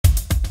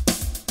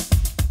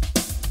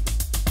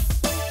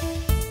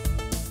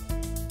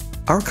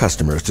Our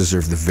customers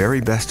deserve the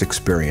very best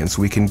experience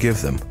we can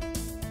give them.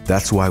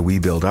 That's why we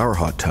build our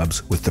hot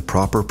tubs with the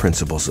proper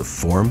principles of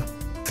form,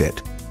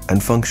 fit,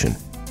 and function.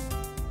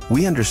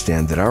 We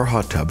understand that our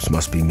hot tubs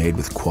must be made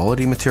with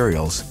quality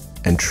materials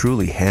and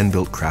truly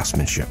hand-built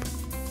craftsmanship,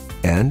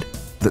 and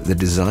that the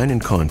design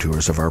and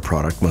contours of our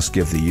product must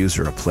give the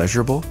user a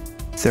pleasurable,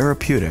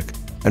 therapeutic,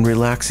 and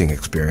relaxing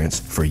experience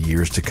for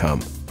years to come,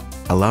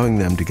 allowing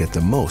them to get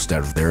the most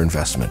out of their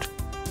investment.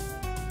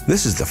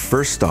 This is the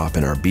first stop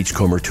in our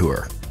Beachcomber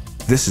tour.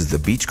 This is the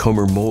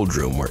Beachcomber mold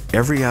room, where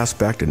every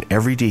aspect and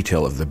every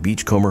detail of the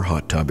Beachcomber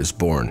hot tub is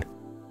born.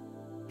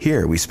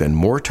 Here we spend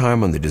more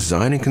time on the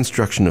design and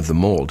construction of the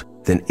mold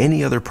than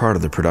any other part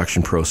of the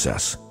production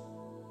process.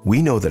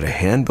 We know that a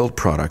hand-built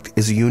product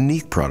is a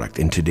unique product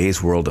in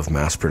today's world of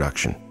mass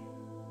production.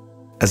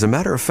 As a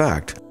matter of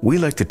fact, we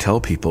like to tell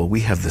people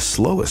we have the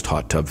slowest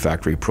hot tub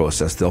factory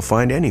process they'll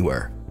find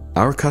anywhere.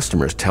 Our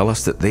customers tell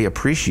us that they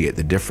appreciate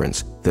the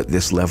difference that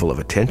this level of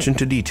attention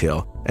to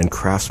detail and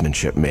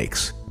craftsmanship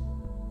makes.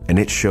 And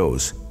it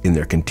shows in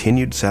their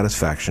continued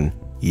satisfaction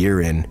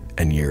year in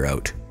and year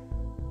out.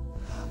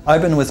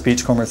 I've been with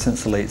Beachcomber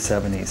since the late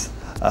 70s.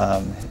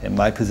 In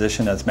my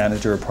position as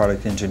manager of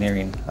product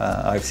engineering,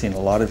 I've seen a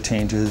lot of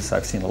changes,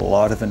 I've seen a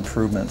lot of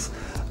improvements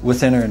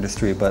within our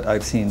industry, but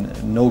I've seen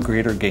no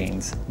greater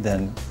gains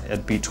than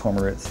at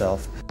Beachcomber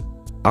itself.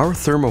 Our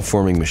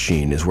thermoforming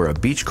machine is where a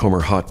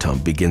Beachcomber hot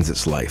tub begins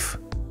its life.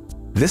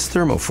 This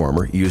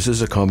thermoformer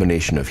uses a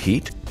combination of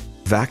heat,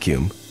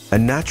 vacuum,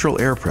 and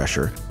natural air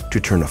pressure to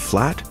turn a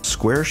flat,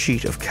 square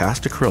sheet of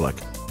cast acrylic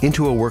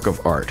into a work of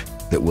art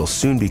that will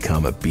soon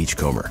become a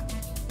Beachcomber.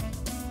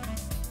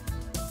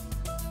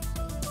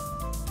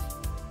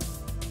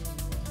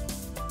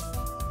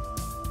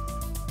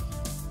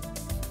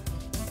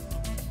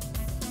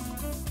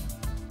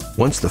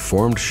 Once the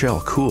formed shell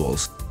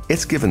cools,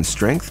 it's given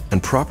strength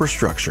and proper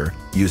structure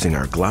using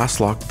our glass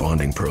lock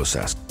bonding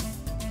process.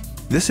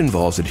 This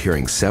involves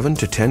adhering 7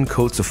 to 10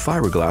 coats of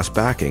fiberglass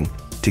backing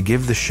to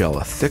give the shell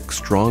a thick,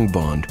 strong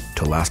bond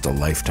to last a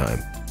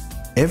lifetime.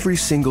 Every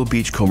single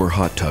Beachcomber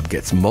hot tub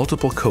gets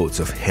multiple coats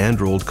of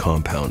hand-rolled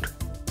compound.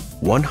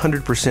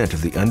 100%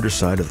 of the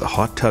underside of the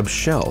hot tub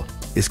shell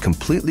is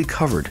completely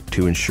covered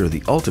to ensure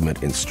the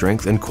ultimate in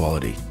strength and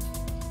quality.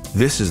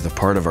 This is the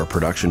part of our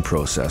production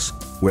process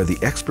where the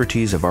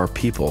expertise of our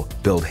people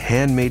build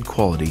handmade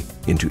quality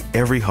into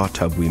every hot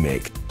tub we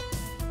make.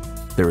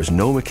 There is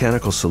no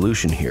mechanical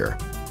solution here.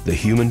 The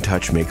human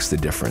touch makes the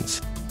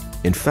difference.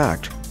 In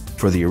fact,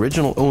 for the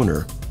original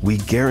owner, we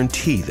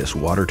guarantee this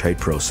watertight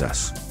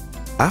process.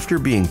 After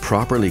being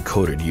properly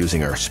coated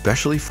using our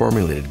specially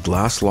formulated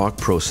glass lock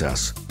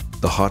process,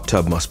 the hot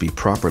tub must be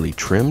properly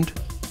trimmed,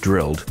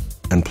 drilled,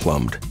 and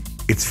plumbed.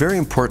 It's very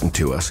important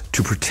to us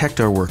to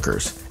protect our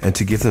workers and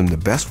to give them the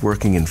best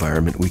working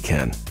environment we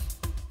can.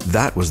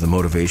 That was the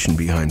motivation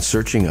behind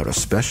searching out a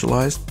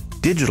specialized,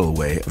 digital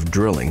way of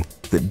drilling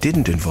that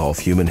didn't involve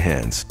human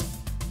hands.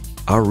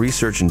 Our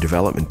research and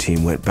development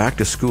team went back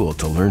to school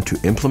to learn to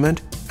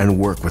implement and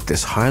work with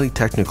this highly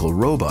technical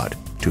robot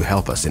to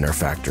help us in our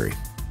factory.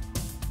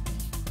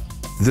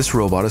 This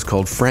robot is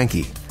called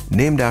Frankie,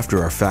 named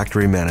after our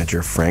factory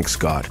manager Frank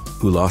Scott,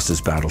 who lost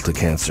his battle to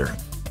cancer.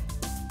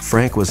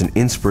 Frank was an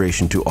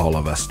inspiration to all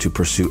of us to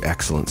pursue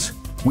excellence.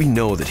 We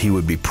know that he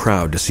would be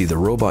proud to see the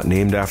robot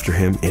named after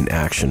him in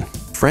action.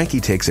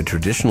 Frankie takes a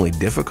traditionally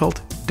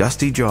difficult,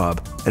 dusty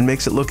job and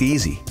makes it look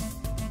easy.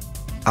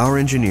 Our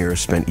engineers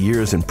spent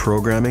years in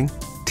programming,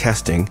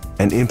 testing,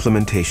 and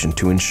implementation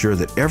to ensure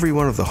that every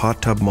one of the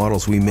hot tub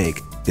models we make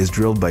is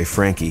drilled by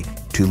Frankie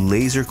to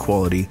laser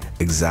quality,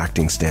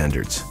 exacting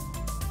standards.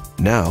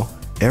 Now,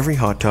 every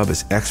hot tub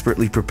is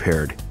expertly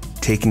prepared,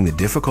 taking the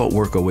difficult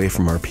work away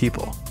from our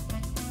people.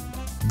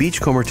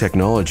 Beachcomber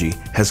technology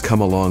has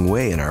come a long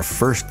way in our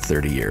first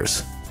 30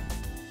 years.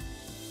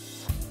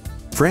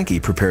 Frankie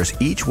prepares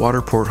each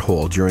water port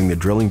hole during the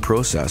drilling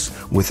process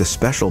with a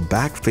special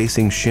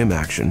back-facing shim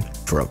action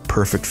for a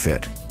perfect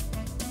fit.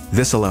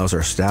 This allows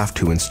our staff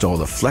to install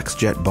the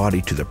FlexJet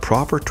body to the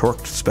proper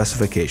torque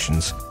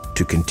specifications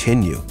to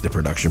continue the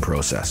production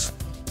process.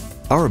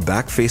 Our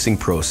back-facing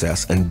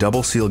process and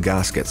double seal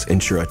gaskets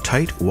ensure a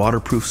tight,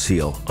 waterproof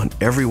seal on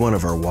every one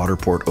of our water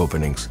port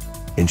openings,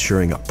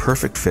 ensuring a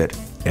perfect fit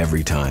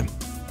every time.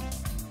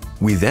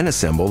 We then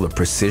assemble the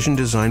precision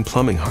design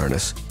plumbing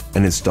harness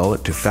and install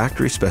it to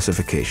factory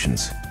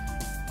specifications.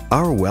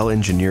 Our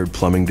well-engineered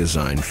plumbing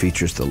design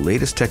features the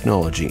latest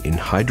technology in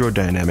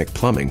hydrodynamic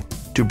plumbing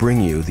to bring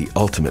you the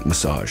ultimate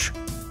massage.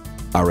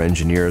 Our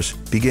engineers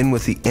begin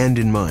with the end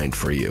in mind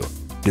for you,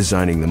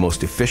 designing the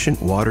most efficient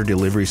water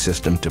delivery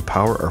system to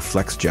power our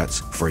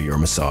FlexJets for your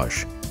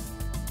massage.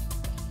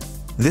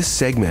 This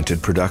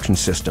segmented production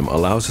system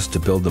allows us to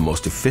build the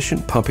most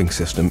efficient pumping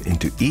system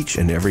into each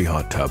and every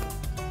hot tub.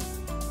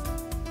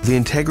 The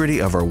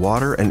integrity of our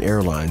water and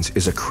air lines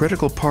is a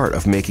critical part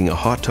of making a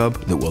hot tub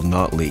that will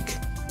not leak.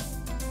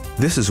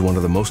 This is one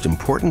of the most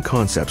important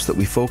concepts that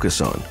we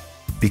focus on,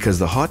 because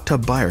the hot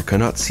tub buyer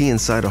cannot see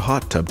inside a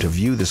hot tub to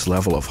view this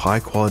level of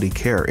high-quality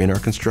care in our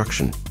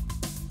construction.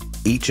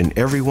 Each and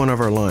every one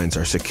of our lines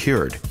are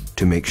secured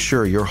to make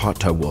sure your hot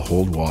tub will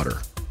hold water.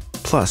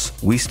 Plus,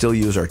 we still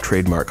use our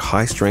trademark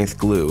high-strength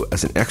glue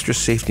as an extra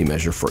safety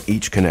measure for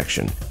each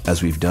connection,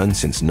 as we've done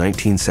since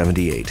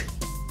 1978.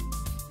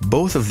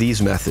 Both of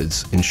these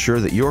methods ensure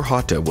that your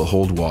hot tub will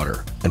hold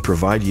water and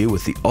provide you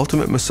with the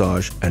ultimate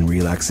massage and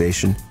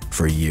relaxation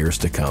for years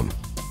to come.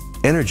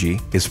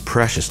 Energy is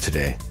precious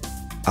today.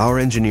 Our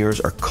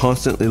engineers are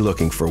constantly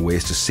looking for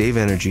ways to save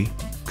energy,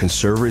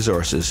 conserve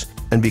resources,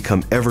 and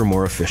become ever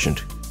more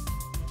efficient.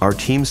 Our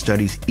team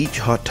studies each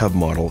hot tub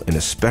model in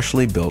a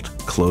specially built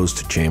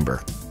closed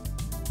chamber.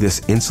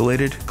 This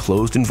insulated,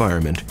 closed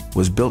environment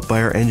was built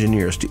by our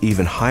engineers to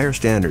even higher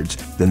standards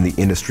than the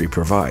industry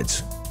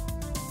provides.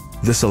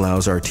 This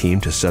allows our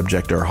team to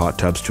subject our hot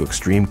tubs to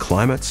extreme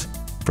climates,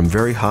 from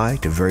very high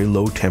to very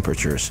low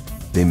temperatures.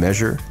 They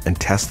measure and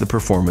test the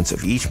performance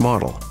of each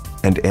model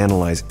and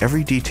analyze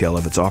every detail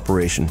of its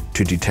operation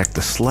to detect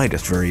the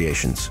slightest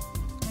variations.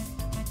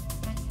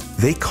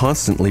 They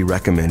constantly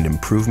recommend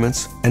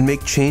improvements and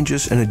make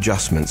changes and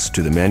adjustments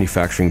to the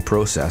manufacturing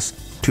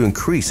process to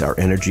increase our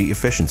energy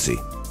efficiency.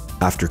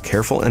 After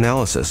careful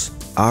analysis,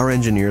 our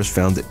engineers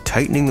found that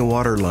tightening the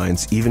water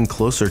lines even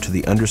closer to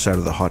the underside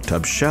of the hot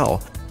tub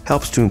shell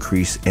helps to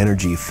increase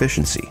energy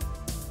efficiency.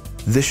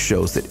 This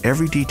shows that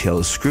every detail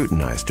is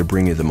scrutinized to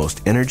bring you the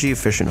most energy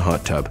efficient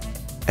hot tub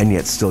and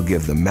yet still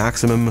give the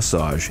maximum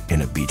massage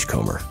in a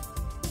Beachcomber.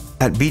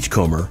 At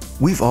Beachcomber,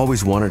 we've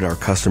always wanted our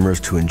customers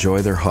to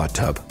enjoy their hot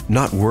tub,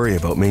 not worry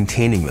about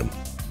maintaining them.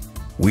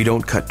 We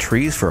don't cut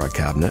trees for our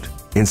cabinet.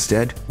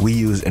 Instead, we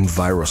use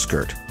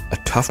EnviroSkirt, a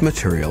tough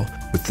material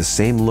with the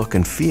same look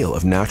and feel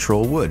of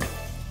natural wood,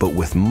 but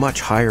with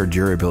much higher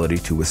durability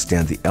to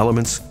withstand the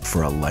elements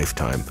for a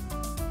lifetime.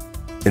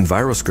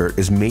 EnviroSkirt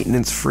is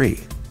maintenance-free.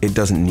 It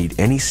doesn't need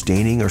any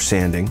staining or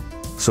sanding,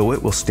 so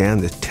it will stand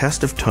the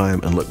test of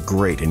time and look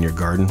great in your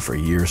garden for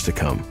years to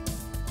come.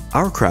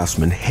 Our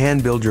craftsmen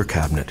hand-build your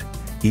cabinet.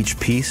 Each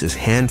piece is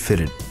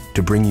hand-fitted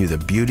to bring you the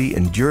beauty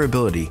and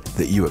durability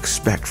that you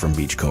expect from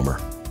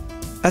Beachcomber.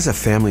 As a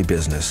family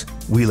business,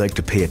 we like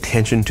to pay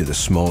attention to the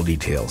small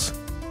details.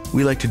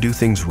 We like to do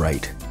things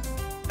right.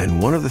 And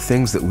one of the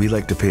things that we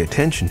like to pay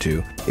attention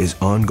to is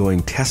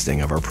ongoing testing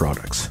of our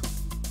products.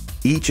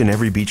 Each and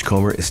every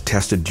Beachcomber is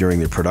tested during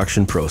the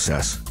production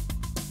process.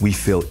 We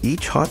fill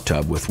each hot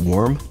tub with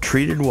warm,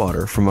 treated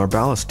water from our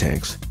ballast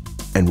tanks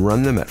and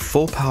run them at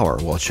full power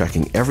while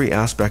checking every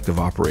aspect of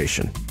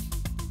operation.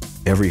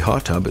 Every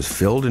hot tub is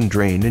filled and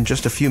drained in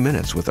just a few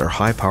minutes with our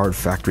high-powered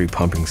factory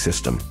pumping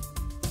system.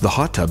 The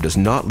hot tub does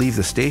not leave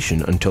the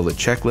station until the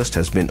checklist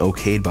has been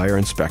okayed by our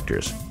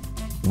inspectors.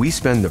 We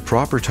spend the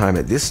proper time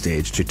at this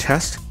stage to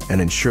test and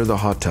ensure the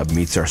hot tub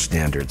meets our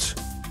standards.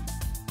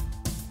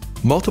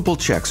 Multiple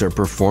checks are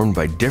performed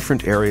by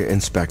different area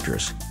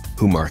inspectors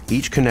who mark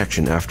each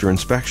connection after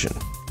inspection.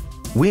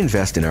 We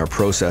invest in our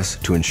process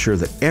to ensure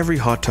that every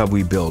hot tub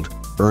we build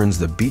earns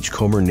the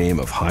Beachcomber name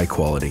of high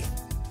quality.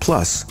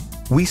 Plus,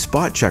 we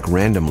spot check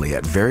randomly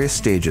at various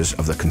stages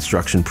of the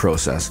construction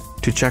process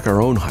to check our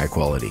own high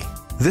quality.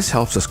 This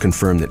helps us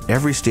confirm that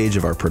every stage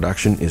of our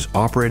production is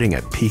operating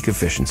at peak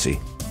efficiency.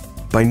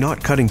 By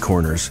not cutting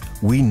corners,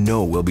 we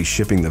know we'll be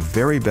shipping the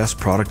very best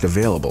product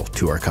available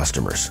to our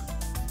customers.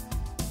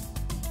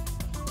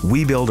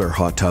 We build our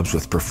hot tubs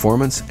with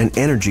performance and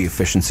energy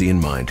efficiency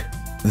in mind.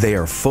 They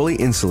are fully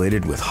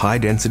insulated with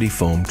high-density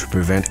foam to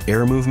prevent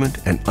air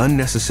movement and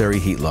unnecessary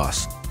heat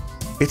loss.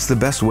 It's the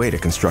best way to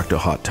construct a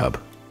hot tub.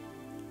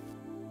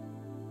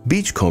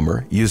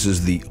 Beachcomber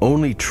uses the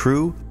only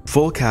true,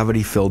 full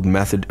cavity filled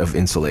method of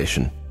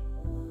insulation.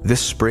 This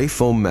spray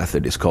foam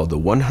method is called the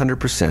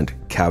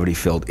 100% cavity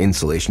filled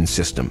insulation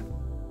system.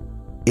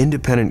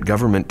 Independent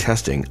government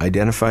testing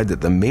identified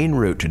that the main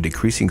route to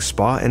decreasing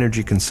spa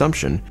energy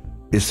consumption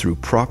is through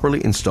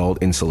properly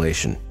installed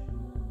insulation.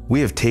 We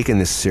have taken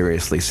this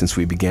seriously since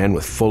we began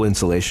with full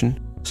insulation,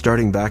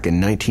 starting back in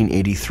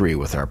 1983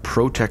 with our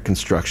ProTech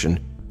construction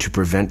to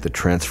prevent the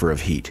transfer of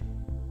heat.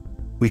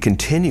 We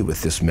continue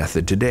with this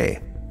method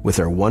today with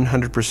our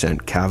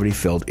 100%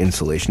 cavity-filled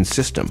insulation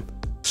system,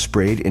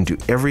 sprayed into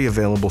every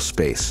available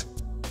space.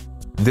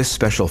 This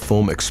special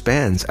foam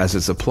expands as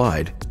it's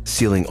applied,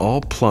 sealing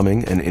all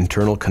plumbing and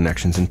internal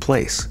connections in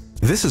place.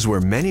 This is where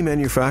many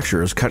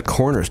manufacturers cut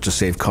corners to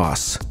save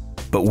costs.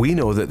 But we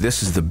know that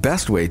this is the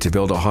best way to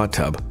build a hot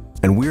tub,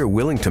 and we are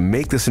willing to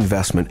make this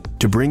investment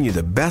to bring you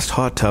the best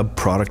hot tub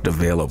product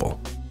available.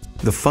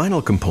 The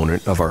final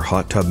component of our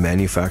hot tub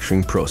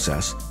manufacturing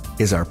process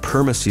is our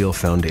PermaSeal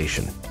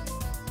foundation.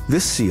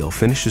 This seal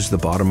finishes the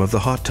bottom of the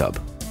hot tub.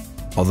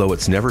 Although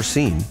it's never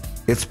seen,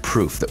 it's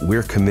proof that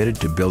we're committed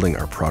to building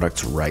our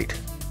products right.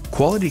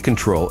 Quality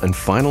control and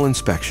final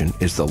inspection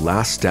is the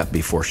last step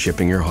before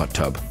shipping your hot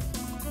tub.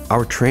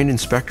 Our trained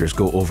inspectors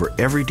go over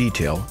every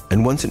detail,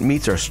 and once it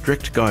meets our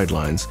strict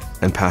guidelines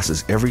and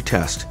passes every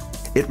test,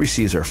 it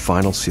receives our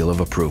final seal of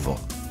approval,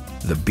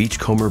 the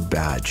Beachcomber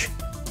badge.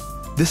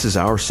 This is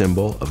our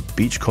symbol of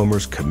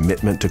Beachcomber's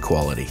commitment to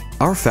quality.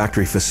 Our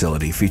factory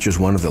facility features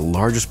one of the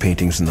largest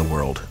paintings in the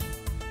world,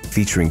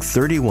 featuring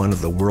 31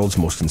 of the world's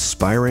most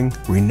inspiring,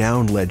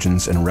 renowned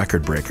legends and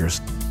record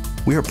breakers.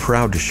 We are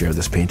proud to share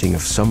this painting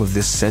of some of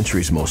this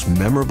century's most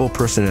memorable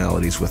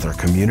personalities with our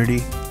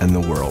community and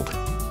the world.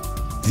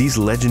 These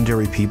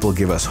legendary people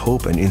give us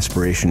hope and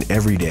inspiration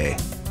every day.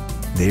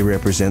 They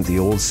represent the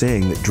old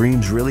saying that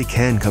dreams really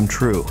can come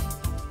true,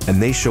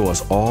 and they show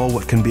us all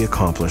what can be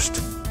accomplished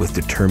with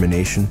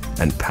determination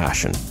and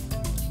passion.